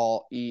 o'clock.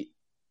 I'll eat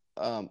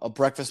a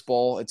breakfast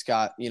bowl. It's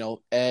got,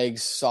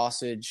 eggs,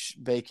 sausage,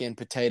 bacon,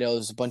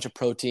 potatoes, a bunch of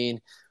protein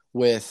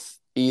with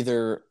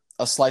either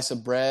a slice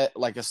of bread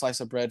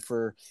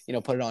for,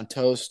 put it on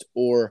toast,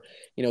 or,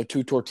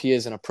 2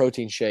 tortillas and a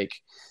protein shake.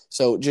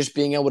 So just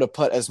being able to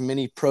put as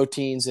many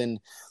proteins and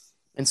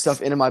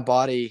stuff into my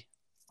body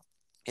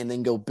and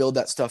then go build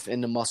that stuff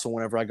into muscle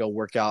whenever I go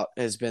work out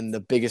has been the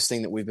biggest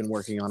thing that we've been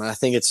working on. And I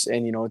think it's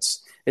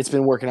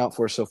been working out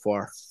for us so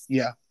far.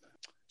 Yeah.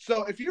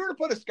 So if you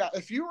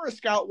were a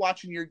scout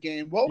watching your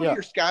game, what would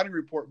your scouting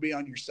report be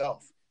on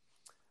yourself?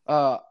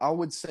 I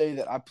would say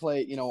that I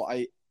play,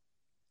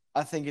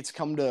 I think it's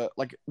come to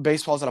like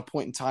baseball's at a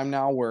point in time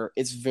now where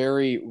it's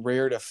very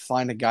rare to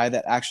find a guy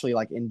that actually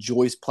like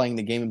enjoys playing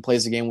the game and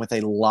plays the game with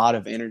a lot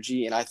of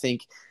energy. And I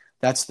think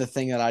that's the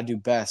thing that I do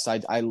best.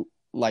 I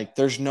like,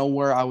 there's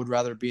nowhere I would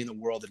rather be in the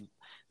world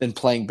than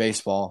playing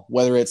baseball,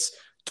 whether it's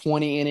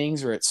 20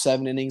 innings or it's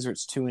 7 innings or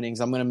it's 2 innings.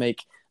 I'm going to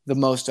make the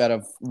most out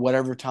of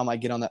whatever time I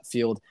get on that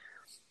field,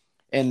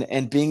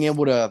 and being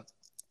able to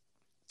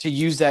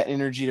use that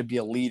energy to be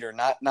a leader,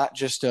 not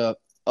just a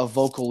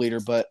vocal leader,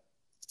 but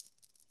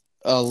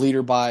a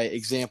leader by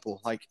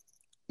example, like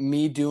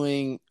me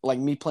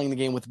playing the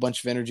game with a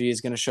bunch of energy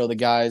is going to show the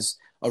guys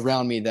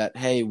around me that,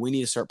 hey, we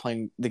need to start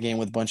playing the game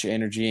with a bunch of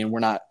energy, and we're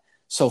not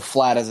so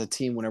flat as a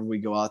team whenever we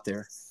go out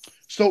there.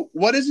 So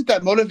what is it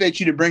that motivates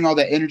you to bring all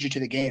that energy to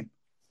the game?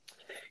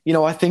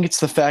 I think it's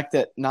the fact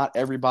that not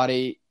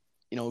everybody,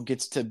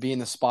 gets to be in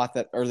the spot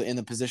or in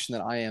the position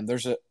that I am.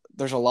 There's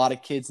a lot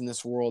of kids in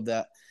this world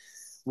that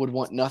would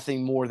want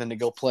nothing more than to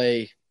go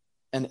play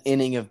an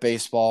inning of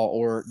baseball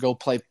or go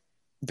play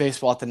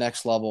baseball at the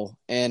next level.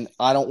 And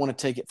I don't want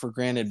to take it for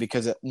granted,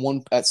 because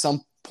at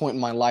some point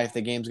in my life,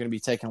 the game's going to be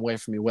taken away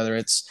from me, whether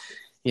it's,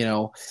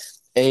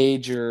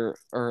 age or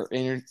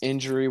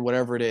injury,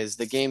 whatever it is.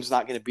 The game's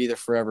not going to be there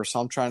forever. So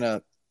I'm trying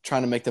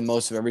to make the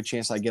most of every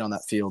chance I get on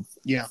that field.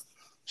 Yeah.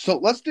 So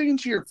let's dig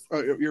into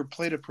your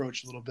plate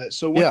approach a little bit.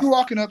 So when you're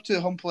walking up to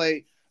home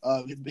plate,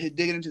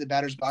 digging into the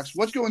batter's box,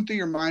 what's going through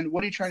your mind?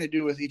 What are you trying to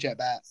do with each at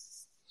bat?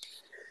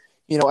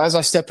 As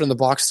I step in the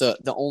box,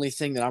 the only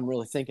thing that I'm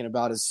really thinking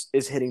about is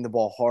hitting the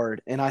ball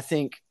hard. And I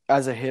think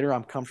as a hitter,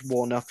 I'm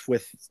comfortable enough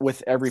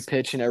with every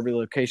pitch and every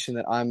location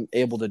that I'm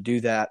able to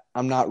do that.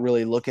 I'm not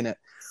really looking at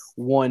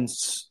one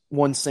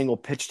single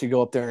pitch to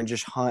go up there and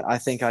just hunt. I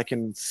think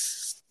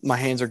my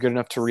hands are good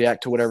enough to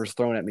react to whatever's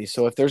thrown at me.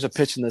 So if there's a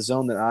pitch in the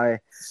zone that I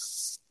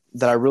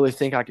really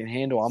think I can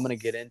handle, I'm going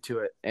to get into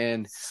it.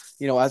 And,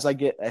 as I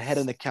get ahead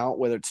in the count,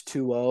 whether it's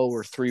 2-0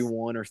 or 3-1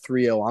 or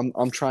 3-0,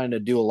 I'm trying to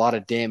do a lot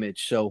of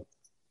damage. So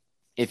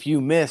if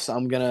you miss,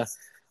 I'm going to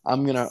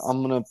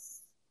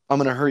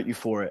hurt you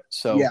for it.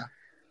 So yeah,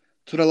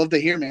 that's what I love to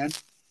hear, man.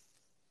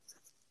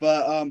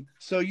 But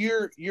so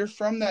you're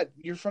from that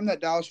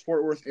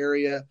Dallas-Fort Worth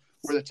area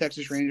where the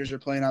Texas Rangers are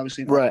playing,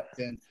 obviously. Right.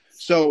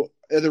 So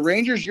are the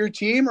Rangers your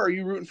team, or are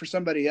you rooting for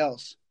somebody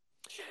else?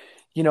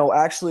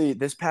 Actually,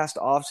 this past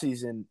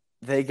offseason,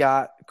 they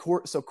got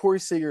Corey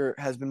Seager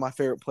has been my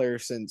favorite player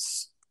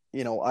since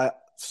I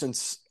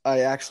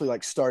actually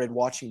started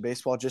watching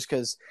baseball, just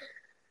because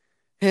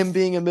him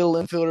being a middle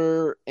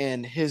infielder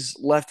and his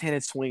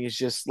left-handed swing is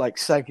just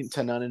second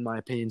to none in my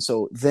opinion.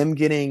 So them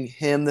getting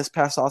him this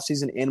past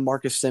offseason and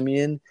Marcus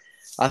Semien,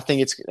 I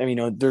think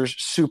they're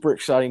super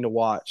exciting to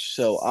watch.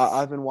 So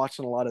I've been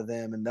watching a lot of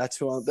them, and that's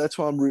who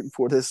I'm rooting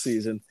for this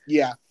season.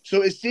 Yeah.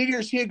 So is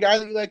he a guy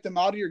that you like to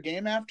model your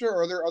game after,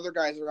 or are there other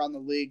guys around the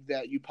league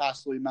that you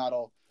possibly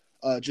model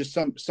just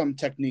some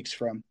techniques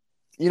from?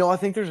 I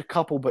think there's a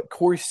couple, but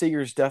Corey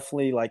Seager is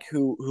definitely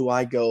who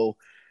I go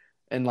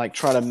and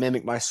try to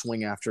mimic my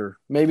swing after.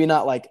 Maybe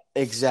not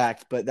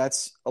exact, but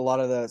that's a lot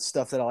of the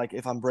stuff that I like.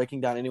 If I'm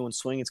breaking down anyone's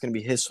swing, it's going to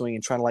be his swing,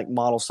 and trying to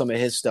model some of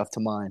his stuff to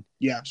mine.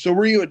 Yeah. So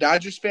were you a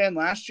Dodgers fan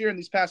last year and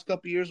these past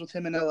couple of years with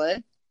him in LA?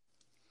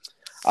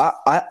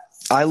 I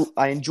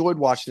enjoyed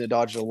watching the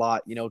Dodgers a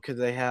lot, because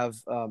they have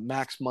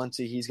Max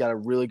Muncy. He's got a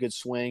really good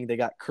swing. They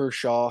got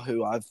Kershaw,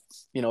 who I've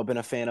been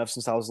a fan of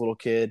since I was a little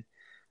kid.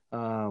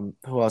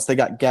 Who else? They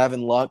got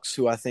Gavin Lux,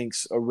 who I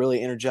think's a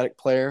really energetic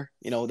player.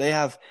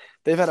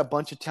 They've had a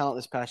bunch of talent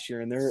this past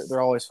year, and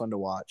they're always fun to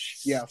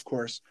watch. Yeah, of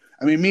course.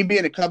 I mean, me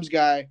being a Cubs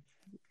guy,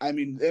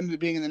 them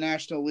being in the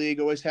National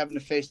League, always having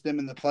to face them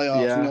in the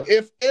playoffs.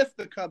 Yeah. If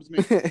the Cubs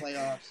make the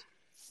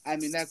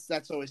playoffs,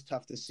 that's always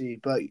tough to see.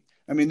 But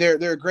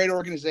they're a great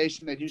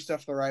organization. They do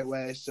stuff the right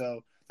way,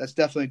 so that's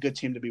definitely a good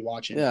team to be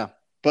watching. Yeah.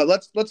 But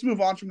let's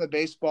move on from the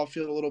baseball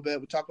field a little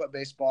bit. We talked about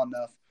baseball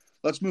enough.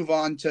 Let's move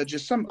on to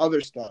just some other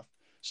stuff.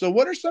 So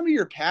what are some of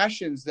your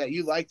passions that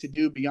you like to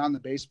do beyond the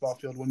baseball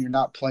field when you're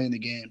not playing the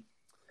game?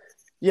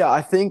 Yeah,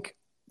 I think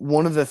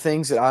one of the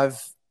things that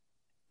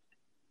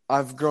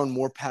I've grown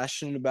more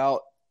passionate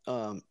about,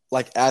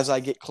 as I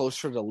get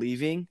closer to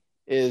leaving,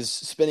 is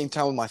spending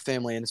time with my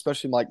family, and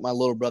especially my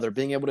little brother,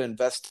 being able to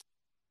invest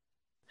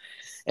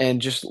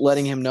and just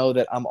letting him know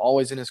that I'm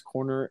always in his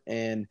corner,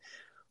 and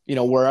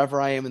wherever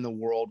I am in the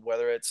world,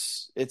 whether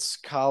it's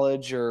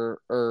college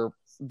or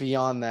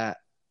beyond that,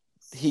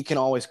 he can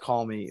always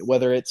call me,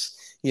 whether it's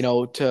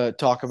to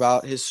talk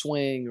about his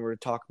swing or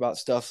talk about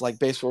stuff like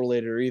baseball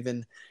related, or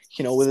even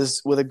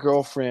with a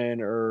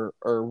girlfriend or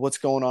what's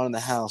going on in the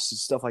house and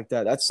stuff like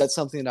that. That's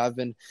something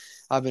that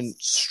I've been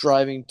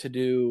striving to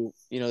do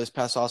this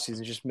past off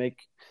season, just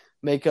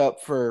make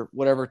up for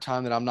whatever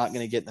time that I'm not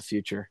going to get in the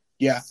future.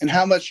 Yeah. And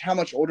how much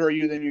older are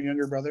you than your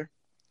younger brother?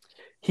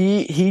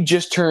 He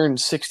just turned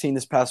 16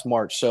 this past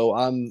March, so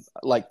I'm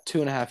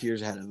 2.5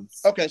 years ahead of him.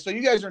 Okay, so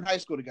you guys are in high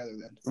school together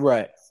then.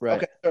 Right.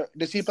 Okay. So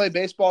does he play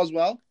baseball as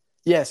well?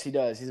 Yes, he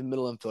does. He's a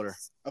middle infielder.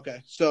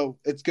 Okay, so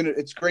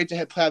it's great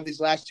to have these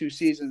last two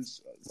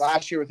seasons.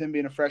 Last year with him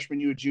being a freshman,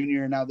 you a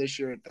junior, and now this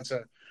year, that's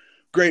a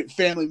great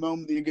family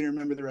moment that you're going to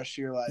remember the rest of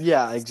your life.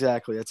 Yeah,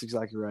 exactly. That's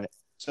exactly right.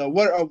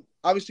 So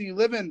obviously you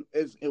live in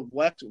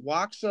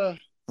Waxahachie?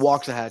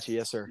 Waxahachie,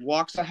 yes, sir.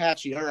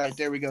 Waxahachie. All right,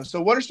 there we go.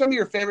 So what are some of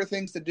your favorite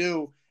things to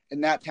do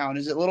in that town?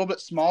 Is it a little bit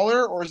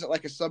smaller, or is it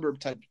like a suburb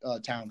type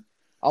town?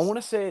 I want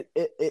to say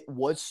it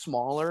was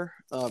smaller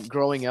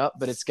growing up,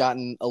 but it's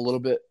gotten a little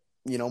bit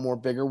more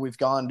bigger. We've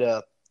gone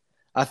to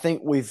like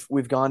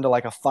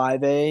a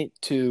 5A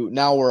to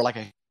now we're like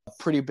a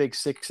pretty big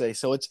 6A.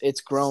 So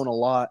it's grown a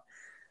lot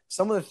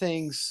some of the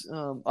things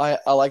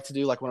I like to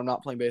do, like when I'm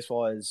not playing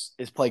baseball, is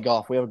play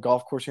golf. We have a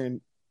golf course here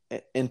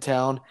in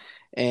town,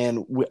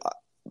 and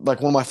like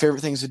one of my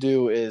favorite things to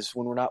do is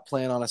when we're not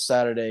playing on a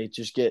Saturday,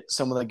 just get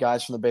some of the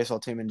guys from the baseball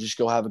team and just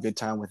go have a good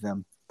time with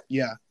them.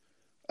 Yeah.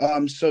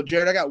 So,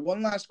 Jared, I got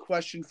one last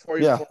question for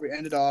you Yeah. before we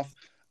end it off.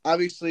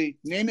 Obviously,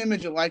 name,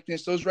 image, and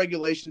likeness, those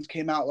regulations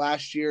came out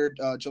last year,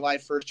 July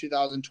 1st,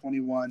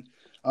 2021.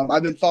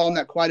 I've been following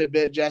that quite a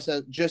bit just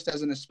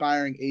as an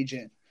aspiring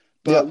agent.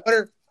 But Yeah. what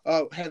are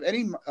have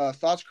any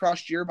thoughts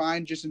crossed your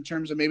mind just in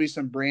terms of maybe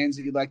some brands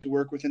that you'd like to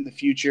work with in the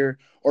future,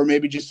 or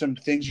maybe just some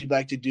things you'd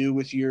like to do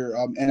with your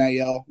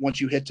NIL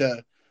once you hit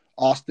to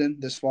Austin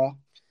this fall?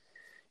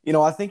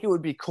 I think it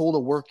would be cool to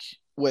work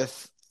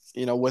with,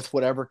 with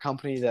whatever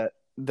company that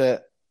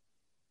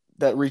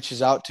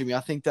reaches out to me.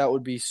 I think that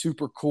would be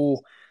super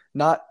cool,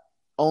 not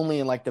only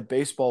in like the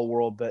baseball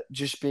world, but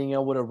just being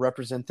able to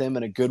represent them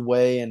in a good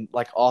way and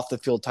like off the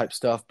field type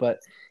stuff.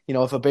 But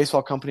if a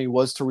baseball company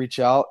was to reach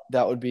out,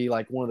 that would be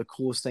like one of the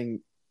coolest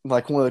things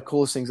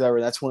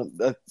ever. That's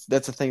a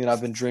thing that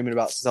I've been dreaming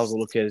about since I was a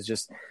little kid, is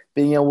just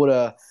being able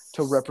to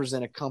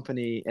represent a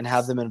company and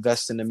have them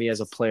invest into me as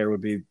a player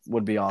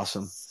would be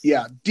awesome.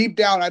 Yeah, deep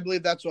down, I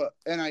believe that's what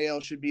NIL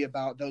should be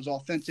about. Those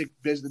authentic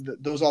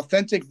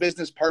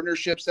business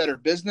partnerships that are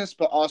business,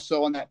 but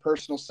also on that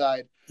personal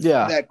side.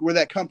 Yeah. Where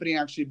that company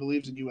actually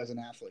believes in you as an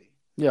athlete.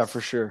 Yeah,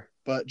 for sure.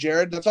 But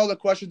Jared, that's all the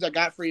questions I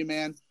got for you,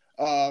 man.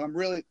 I'm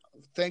really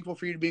thankful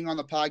for you being on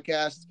the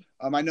podcast.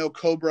 I know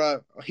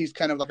Cobra, he's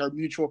kind of like our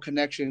mutual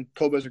connection.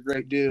 Cobra's a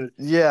great dude.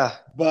 Yeah.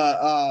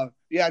 But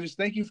just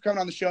thank you for coming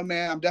on the show,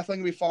 man. I'm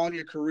definitely gonna be following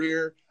your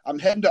career. I'm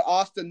heading to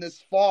Austin this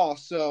fall,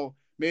 so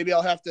maybe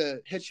I'll have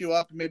to hit you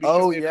up and maybe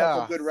show me a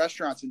couple of good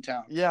restaurants in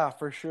town. Yeah,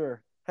 for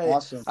sure. Hey,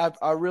 awesome.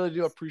 I really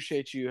do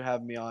appreciate you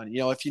having me on.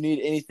 If you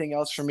need anything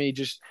else from me,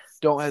 just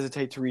don't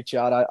hesitate to reach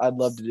out. I'd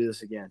love to do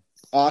this again.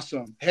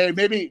 Awesome. Hey,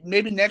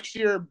 maybe next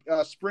year,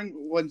 spring,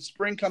 when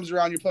spring comes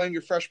around, you're playing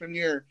your freshman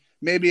year.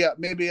 Maybe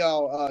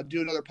I'll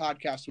do another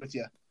podcast with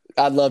you.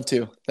 I'd love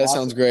to. That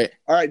awesome. Sounds great.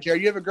 All right,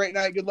 Jared, you have a great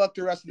night. Good luck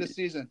the rest of this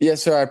season.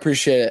 Yes, sir. I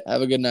appreciate it.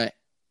 Have a good night.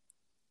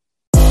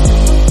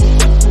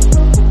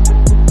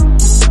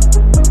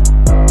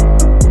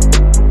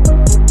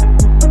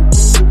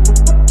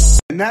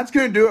 And that's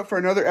going to do it for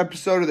another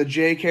episode of the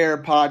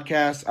JKR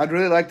podcast. I'd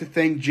really like to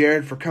thank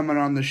Jared for coming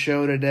on the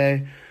show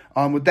today.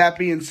 With that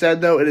being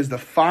said, though, it is the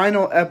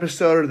final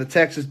episode of the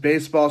Texas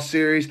baseball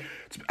series.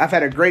 I've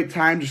had a great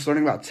time just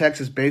learning about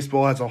Texas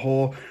baseball as a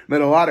whole.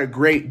 Met a lot of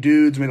great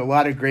dudes, made a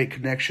lot of great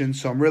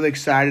connections, so I'm really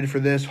excited for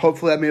this.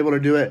 Hopefully I'm able to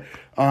do it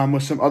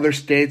with some other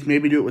states,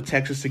 maybe do it with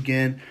Texas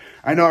again.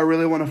 I know I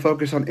really want to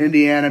focus on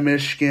Indiana,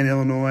 Michigan,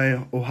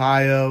 Illinois,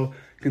 Ohio,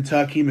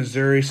 Kentucky,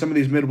 Missouri, some of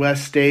these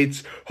Midwest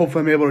states.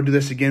 Hopefully I'm able to do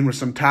this again with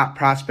some top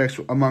prospects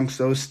amongst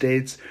those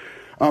states.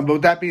 But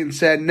with that being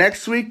said,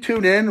 next week,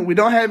 tune in. We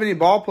don't have any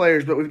ball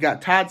players, but we've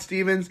got Todd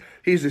Stevens.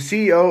 He's the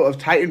CEO of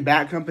Titan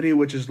Bat Company,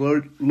 which is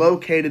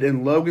located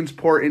in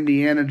Logansport,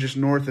 Indiana, just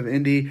north of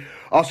Indy.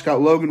 Also got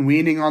Logan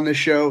Weening on this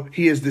show.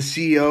 He is the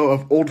CEO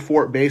of Old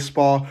Fort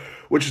Baseball,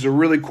 which is a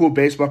really cool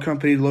baseball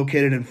company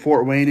located in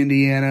Fort Wayne,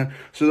 Indiana.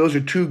 So those are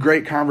two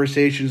great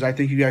conversations I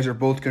think you guys are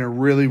both going to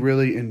really,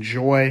 really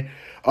enjoy.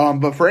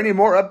 But for any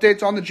more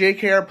updates on the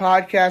JKR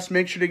podcast,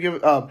 make sure to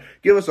give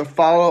us a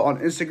follow on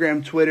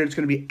Instagram, Twitter. It's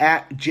going to be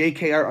at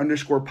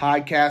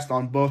JKR_podcast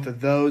on both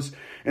of those.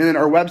 And then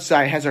our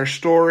website has our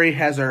story,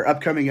 has our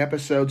upcoming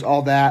episodes,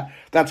 all that.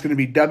 That's going to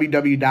be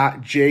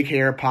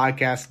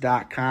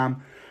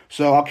www.jkrpodcast.com.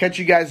 So I'll catch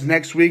you guys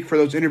next week for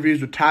those interviews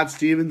with Todd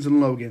Stevens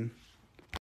and Logan.